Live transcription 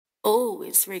Oh,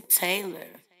 it's Rick Taylor.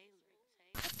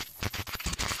 What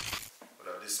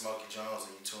up, this Smokey Jonez,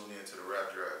 and you tune in to the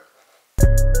Rap Drive.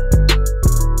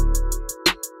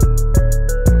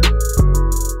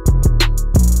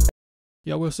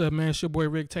 Yo, what's up, man? It's your boy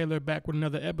Rick Taylor back with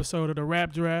another episode of the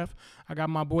Rap Draft. I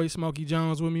got my boy Smokey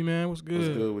Jonez with me, man. What's good?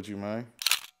 What's good with you, man?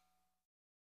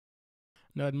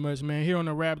 Nothing much, man. Here on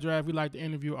the Rap Draft, we like to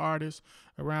interview artists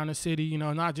around the city, you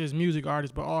know, not just music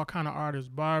artists, but all kind of artists,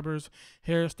 barbers,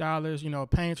 hairstylists, you know,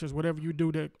 painters, whatever you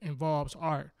do that involves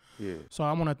art. Yeah. So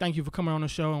I want to thank you for coming on the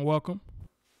show and welcome.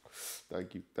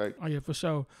 Thank you. Oh, yeah, for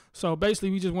sure. So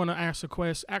basically, we just want to ask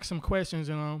some questions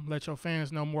and let your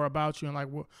fans know more about you and like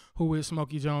who is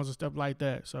Smokey Jonez and stuff like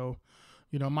that. So,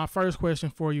 you know, my first question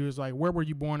for you is like, where were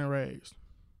you born and raised?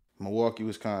 Milwaukee,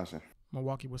 Wisconsin.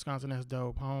 Milwaukee, Wisconsin. That's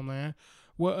dope, homeland.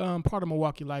 What part of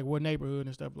Milwaukee, like what neighborhood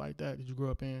and stuff like that did you grow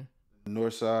up in?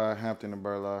 North Side, Hampton and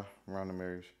Burleigh, around the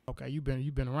areas. Okay, you've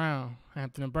been around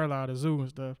Hampton and Burleigh, the zoo and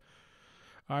stuff.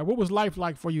 All right, what was life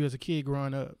like for you as a kid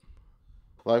growing up?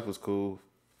 Life was cool.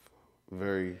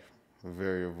 Very,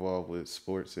 very involved with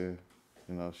sports and,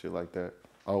 you know, shit like that.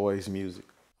 Always music.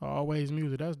 Always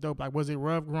music. That's dope. Like, was it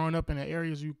rough growing up in the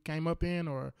areas you came up in,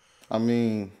 or? I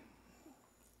mean,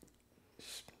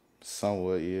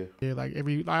 somewhat, yeah. Yeah, like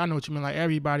I know what you mean. Like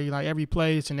everybody, like every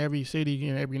place and every city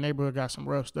and every neighborhood got some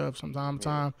rough stuff from time to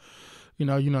time. You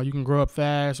know, you can grow up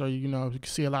fast, or you can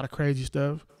see a lot of crazy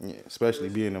stuff. Yeah, especially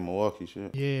being in Milwaukee,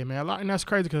 shit. Yeah, man, and that's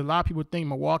crazy because a lot of people think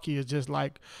Milwaukee is just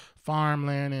like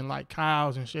farmland and like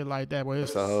cows and shit like that. But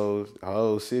it's a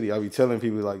whole city. I be telling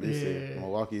people like this,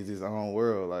 Milwaukee is its own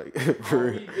world. Like,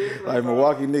 for real. Like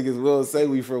Milwaukee niggas will say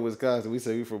we from Wisconsin. We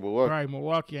say we from Milwaukee. Right,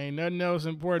 Milwaukee ain't nothing else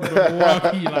important but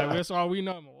Milwaukee. Like that's all we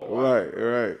know. Milwaukee.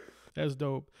 Right. That's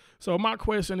dope. So my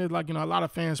question is like, a lot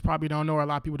of fans probably don't know, or a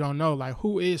lot of people don't know, like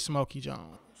who is Smokey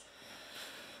Jonez?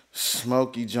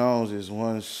 Smokey Jonez is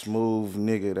one smooth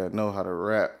nigga that know how to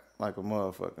rap like a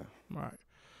motherfucker. Right.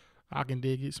 I can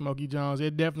dig it. Smokey Jonez.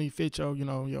 It definitely fits your,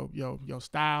 your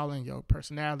style and your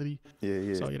personality.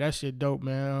 Yeah. So yeah, that shit dope,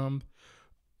 man.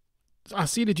 I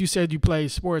see that you said you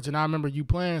played sports, and I remember you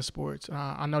playing sports.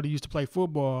 I know that you used to play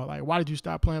football. Like, why did you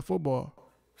stop playing football?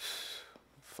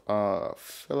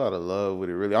 Fell out of love with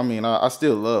it, really. I mean, I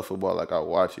still love football. Like, I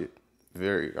watch it.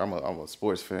 I'm a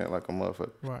sports fan, like a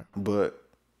motherfucker. Right. But,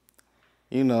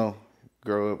 you know,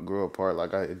 grow apart.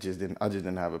 Like, I just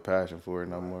didn't have a passion for it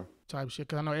no more. Type shit,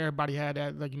 because I know everybody had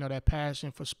that, like, that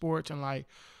passion for sports and like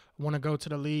want to go to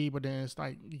the league, but then it's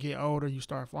like you get older, you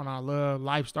start falling out of love,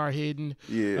 life start hitting,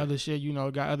 other shit,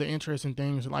 got other interests and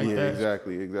things like that.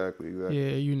 Exactly.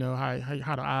 Yeah,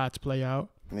 how the odds play out.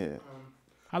 Yeah.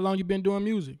 How long you been doing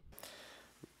music?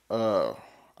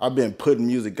 I've been putting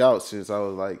music out since I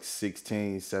was like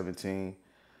 16, 17.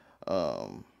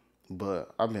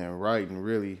 But I've been writing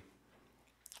really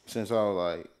since I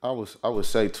was like, I would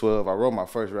say 12. I wrote my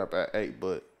first rap at 8,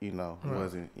 but, it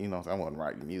wasn't, I wasn't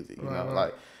writing music,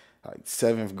 like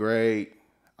 7th grade,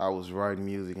 I was writing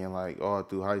music, and like all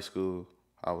through high school,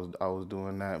 I was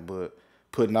doing that, but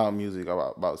putting out music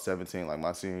about 17, like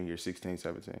my senior year, 16,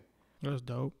 17. That's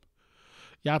dope.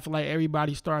 Yeah, I feel like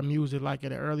everybody start music like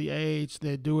at an early age.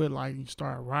 They do it like you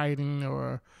start writing,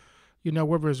 or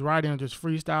whether it's writing or just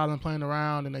freestyling, playing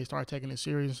around, and they start taking it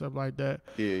serious and stuff like that.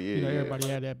 Yeah. Everybody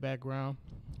had that background.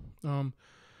 Who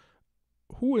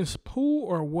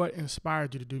or what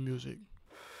inspired you to do music?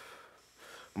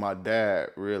 My dad,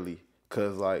 really,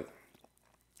 cause like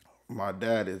my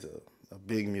dad is a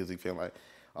big music fan. Like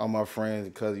all my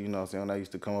friends, cause when I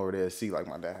used to come over there to see, like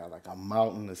my dad had like a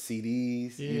mountain of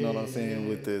CDs, you know what I'm saying,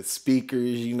 with the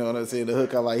speakers, you know what I'm saying, the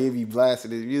hook out, like he'd be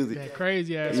blasting his music. That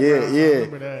crazy ass. Yeah. I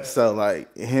remember that. So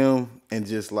like him and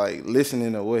just like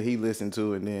listening to what he listened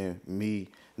to, and then me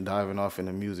diving off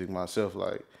into music myself,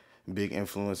 like big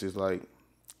influences like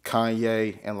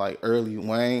Kanye and like early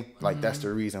Wayne, like that's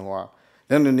the reason why.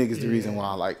 Them the niggas the reason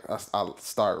why like I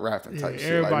start rapping type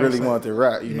shit. Like really wanted to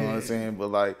rap, you know what I'm saying? But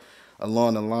like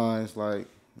along the lines, like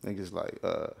niggas like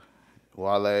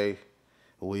Wale,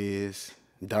 Wiz,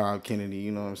 Dom Kennedy,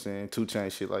 you know what I'm saying? 2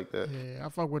 Chainz, shit like that. Yeah, I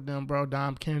fuck with them, bro.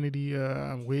 Dom Kennedy,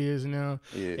 Wiz and them.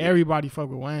 Yeah. Everybody fuck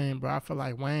with Wayne, bro. I feel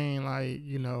like Wayne, like,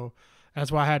 that's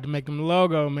why I had to make them the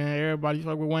logo, man. Everybody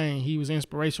fuck with Wayne. He was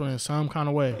inspirational in some kind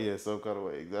of way. Yeah, some kind of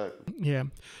way, exactly. Yeah.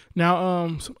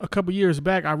 Now, a couple years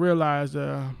back, I realized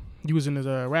you was in this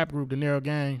rap group, Dinero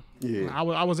Gang. Yeah.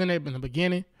 I was in it in the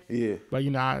beginning. Yeah. But,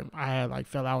 you know, I had, like,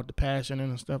 fell out with the passion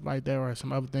and stuff like that, or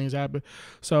some other things happened.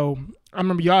 So I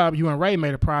remember you and Ray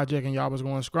made a project and y'all was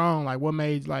going strong. Like, what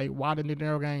made, like, why did the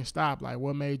Dinero Gang stop? Like,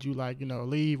 what made you, like, you know,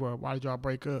 leave, or why did y'all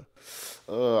break up?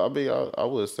 I mean, I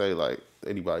would say, like,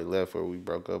 anybody left or we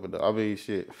broke up. But I mean,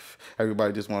 shit,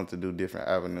 everybody just wanted to do different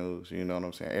avenues. You know what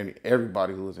I'm saying?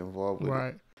 Everybody who was involved with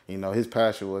it. You know, his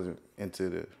passion wasn't into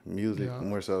the music,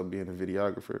 more so being a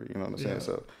videographer. You know what I'm saying?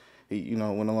 So he, you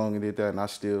know, went along and did that, and I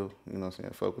still, you know what I'm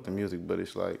saying, fuck with the music. But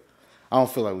it's like, I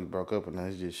don't feel like we broke up or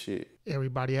nothing. It's just shit.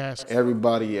 Everybody has.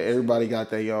 Everybody got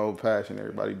their own passion.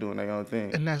 Everybody doing their own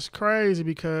thing. And that's crazy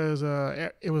because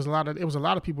it was a lot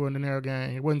of people in the Dinero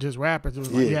Gang. It wasn't just rappers. It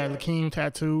was like you had Lakeem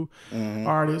Tattoo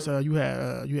artists. You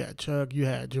had Chuck. You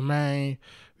had Jermaine.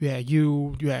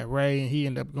 You had Ray, and he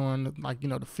ended up going to, like, you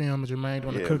know, the film, Jermaine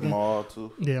doing the cooking. Maul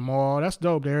too. Yeah, Maul. That's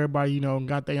dope. Everybody, you know,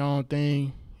 got their own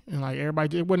thing, and like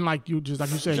everybody, it wasn't like you just like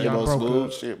you said, y'all broke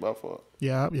up. Shit, my fault.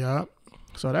 Yeah.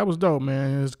 So that was dope,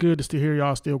 man. It's good to hear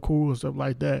y'all still cool and stuff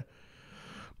like that.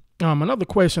 Another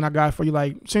question I got for you,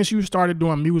 like, since you started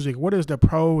doing music, what is the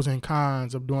pros and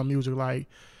cons of doing music? Like,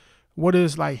 what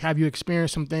is, like, have you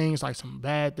experienced some things, like some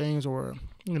bad things, or,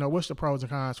 you know, what's the pros and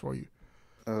cons for you?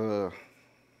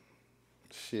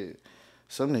 Shit,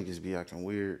 some niggas be acting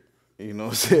weird, you know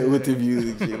what I'm saying, with the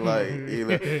music shit. Like, you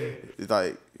know, it's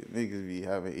like niggas be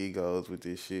having egos with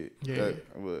this shit. Yeah.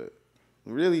 But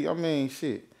really, I mean,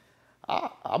 shit,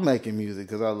 I'm making music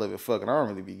because I love it fucking. I don't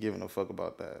really be giving a fuck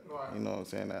about that. Right. You know what I'm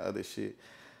saying, that other shit.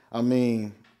 I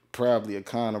mean, probably a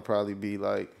con will probably be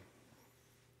like,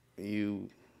 you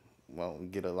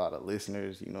won't get a lot of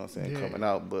listeners, you know what I'm saying, coming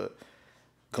out, but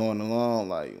going along,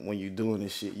 like, when you doing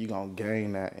this shit, you gonna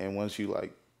gain that. And once you,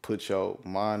 like, put your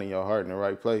mind and your heart in the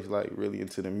right place, like, really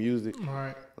into the music,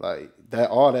 like, that,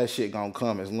 all that shit gonna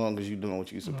come as long as you doing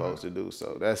what you supposed to do.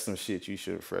 So that's some shit you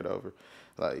shouldn't fret over.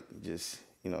 Like, just,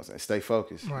 you know what I'm saying, stay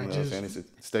focused. You know what I'm saying?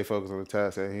 Stay focused on the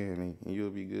task at hand, and you'll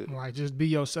be good. Right, just be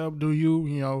yourself, do you.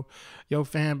 You know, your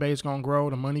fan base gonna grow,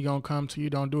 the money gonna come to you.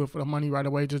 Don't do it for the money right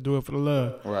away, just do it for the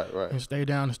love. Right. And stay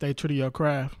down and stay true to your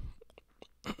craft.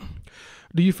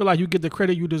 Do you feel like you get the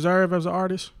credit you deserve as an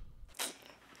artist?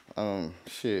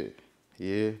 Shit.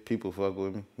 Yeah, people fuck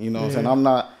with me. You know what I'm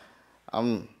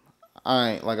saying? I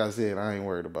ain't, like I said, I ain't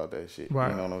worried about that shit.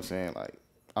 Right. You know what I'm saying? Like,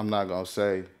 I'm not gonna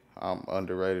say I'm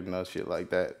underrated and no shit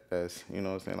like that. That's, you know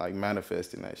what I'm saying, like,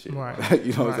 manifesting that shit. Right.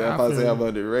 You know what I'm saying? If I say I'm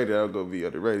underrated, I'm gonna be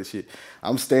underrated shit.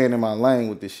 I'm staying in my lane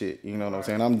with this shit. You know what I'm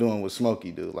saying? I'm doing what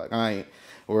Smokey do. Like, I ain't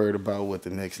worried about what the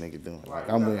next nigga doing. Like,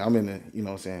 I'm in the, you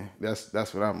know what I'm saying?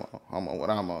 That's what I'm on. I'm on what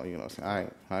I'm on, you know what I'm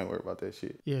saying? I ain't worried about that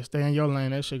shit. Yeah, stay in your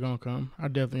lane. That shit gonna come. I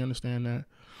definitely understand that.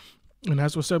 And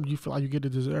that's what's up. You feel like you get the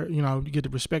deserve, you know, you get the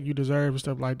respect you deserve and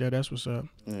stuff like that. That's what's up.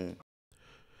 Yeah.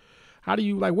 How do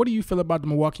you, like, what do you feel about the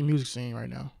Milwaukee music scene right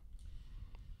now?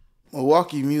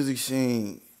 Milwaukee music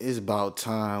scene, it's about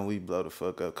time we blow the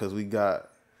fuck up, because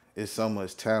it's so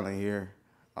much talent here,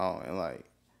 and like,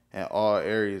 in all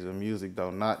areas of music though,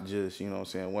 not just, you know what I'm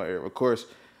saying, one area. Of course,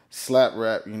 slap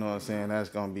rap, you know what I'm saying,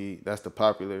 that's the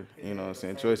popular, you know what I'm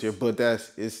saying, choice here, but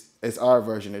it's our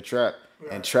version of trap.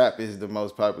 And trap is the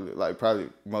most popular, like, probably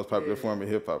most popular form of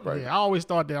hip hop right now. I always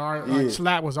thought that our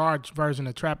slap was our version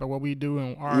of trap, and what we do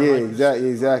in our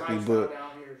exactly. But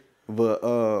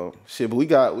shit. But we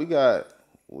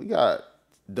got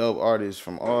dope artists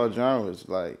from all genres,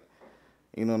 like,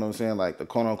 you know what I'm saying, like the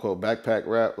quote unquote backpack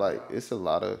rap. Like, it's a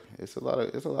lot of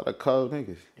cold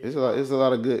niggas. It's a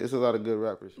lot of good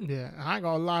rappers. Yeah, I ain't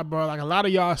gonna lie, bro. Like, a lot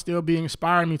of y'all still be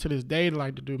inspiring me to this day to,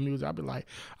 like, to do music. I be like,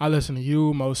 I listen to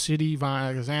you, Mo City,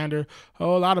 Vine Alexander, a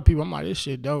whole lot of people. I'm like, this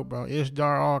shit dope, bro. It's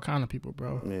dark, all kind of people,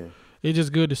 bro. Yeah. It's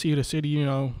just good to see the city, you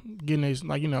know, getting this,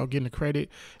 like, you know, getting the credit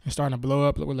and starting to blow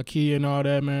up with Lakia and all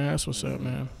that, man. That's what's up,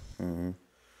 man.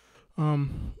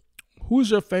 Who's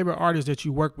your favorite artist that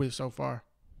you work with so far?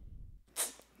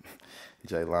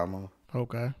 Jay Lamo.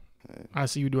 Okay. Yeah. I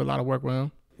see you do a lot of work with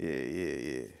him.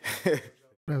 Yeah.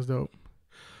 That's dope.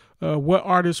 What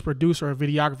artist, producer, or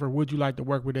videographer would you like to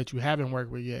work with that you haven't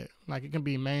worked with yet? Like, it can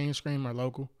be mainstream or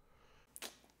local.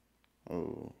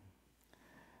 Oh,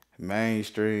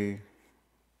 mainstream.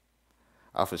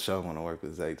 I for sure want to work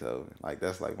with Zaytoven. Like,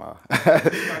 that's like my,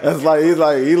 that's like, he's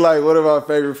like one of my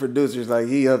favorite producers. Like,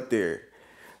 he up there.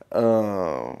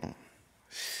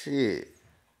 Shit.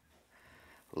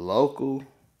 Local.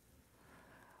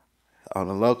 On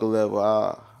the local level,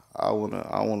 I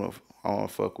wanna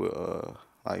fuck with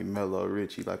like Mello,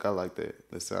 Richie. Like, I like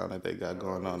the sound that they got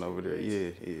going on over there.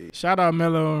 Yeah. Shout out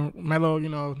Mello, you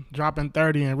know, dropping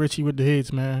 30 and Richie with the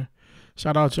hits, man.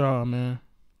 Shout out y'all, man.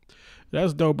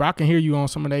 That's dope, bro. I can hear you on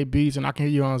some of they beats, and I can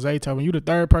hear you on Zaytoven. You the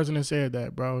third person that said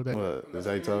that, bro. That, What, the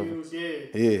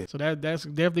Zaytoven? Yeah. So that's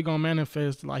definitely gonna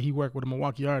manifest like he worked with a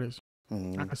Milwaukee artist.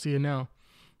 Mm-hmm. I can see it now.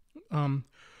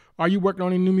 Are you working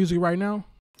on any new music right now?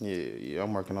 Yeah.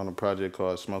 I'm working on a project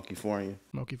called SmokeyFornia.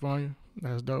 SmokeyFornia.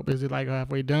 That's dope. Is it like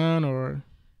halfway done or?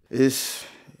 It's,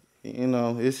 you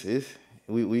know,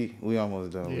 we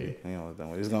almost done with Yeah. it. We almost done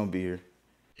with it. It's gonna be here.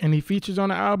 Any features on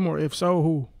the album, or if so,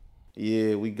 who?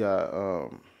 Yeah, we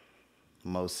got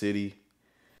Mo City,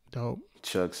 Dope.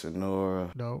 Chuck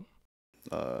Sonora, Dope.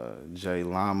 Jay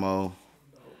Lamo.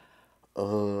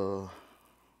 I'm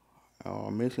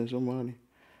missing somebody.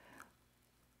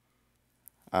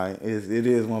 It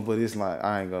is one, but it's like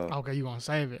I ain't gonna. Okay, you gonna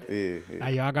save it? Yeah.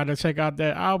 Hey, y'all gotta check out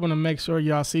that album and make sure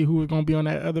y'all see who's gonna be on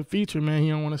that other feature, man. He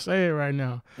don't want to say it right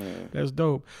now. Yeah. That's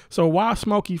dope. So why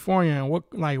SmokeyFornia, and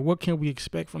what can we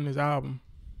expect from this album?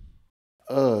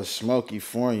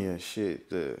 SmokeyFornia, shit.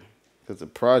 Cause the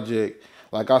project,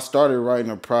 like I started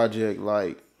writing a project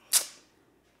like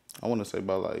I want to say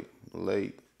about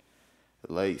like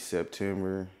late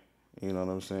September. You know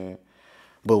what I'm saying?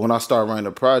 But when I started writing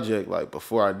the project, like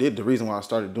before I did, the reason why I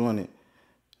started doing it,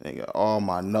 nigga, all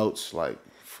my notes like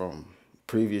from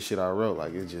previous shit I wrote,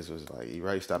 like it just was like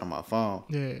erased out of my phone.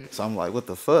 Yeah. So I'm like, what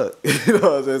the fuck? You know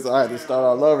what I'm saying? So I had to start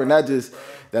all over, and that just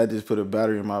put a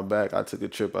battery in my back. I took a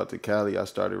trip out to Cali. I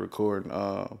started recording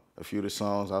a few of the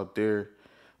songs out there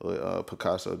with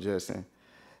Picasso Jetson,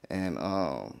 and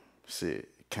shit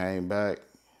came back.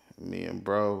 Me and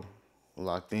bro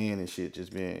locked in and shit,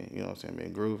 just been, you know what I'm saying,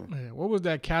 been grooving. Man, what was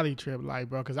that Cali trip like,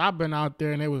 bro? Because I've been out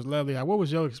there and it was lovely. Like, what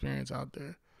was your experience out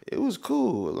there? It was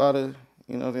cool. A lot of,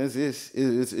 you know, it's a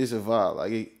vibe.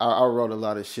 Like I wrote a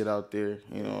lot of shit out there.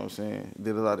 You know what I'm saying?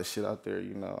 Did a lot of shit out there.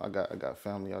 You know, I got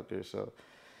family out there, so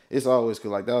it's always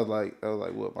cool. Like that was like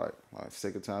what my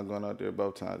second time going out there.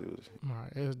 Both times it was. All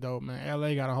right, it's dope, man.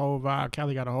 LA got a whole vibe.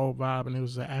 Cali got a whole vibe, and it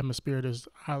was an atmosphere that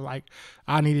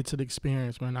I needed to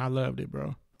experience, man. I loved it,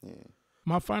 bro. Yeah.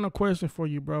 My final question for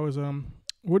you, bro, is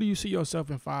where do you see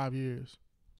yourself in 5 years?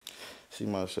 See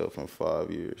myself in 5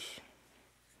 years.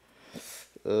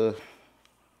 But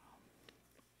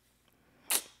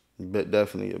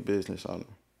definitely a business owner.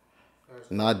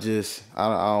 Not just,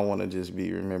 I don't want to just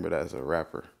be remembered as a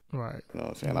rapper. Right. You know what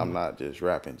I'm saying? I'm not just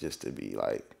rapping just to be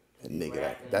like a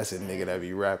nigga. That's a nigga that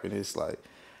be rapping. It's like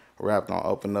rap gonna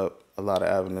open up a lot of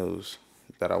avenues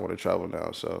that I want to travel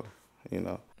now. So, you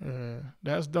know. Yeah,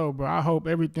 that's dope, bro. I hope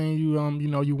everything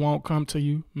you want come to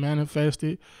you, manifest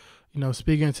it. You know,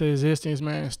 speak into existence,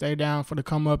 man. Stay down for the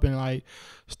come up and like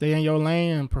stay in your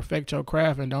lane and perfect your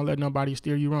craft and don't let nobody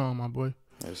steer you wrong, my boy.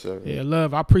 Yes, sir. Yeah,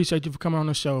 love. I appreciate you for coming on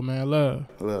the show, man. Love.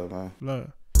 Love, man.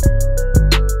 Love.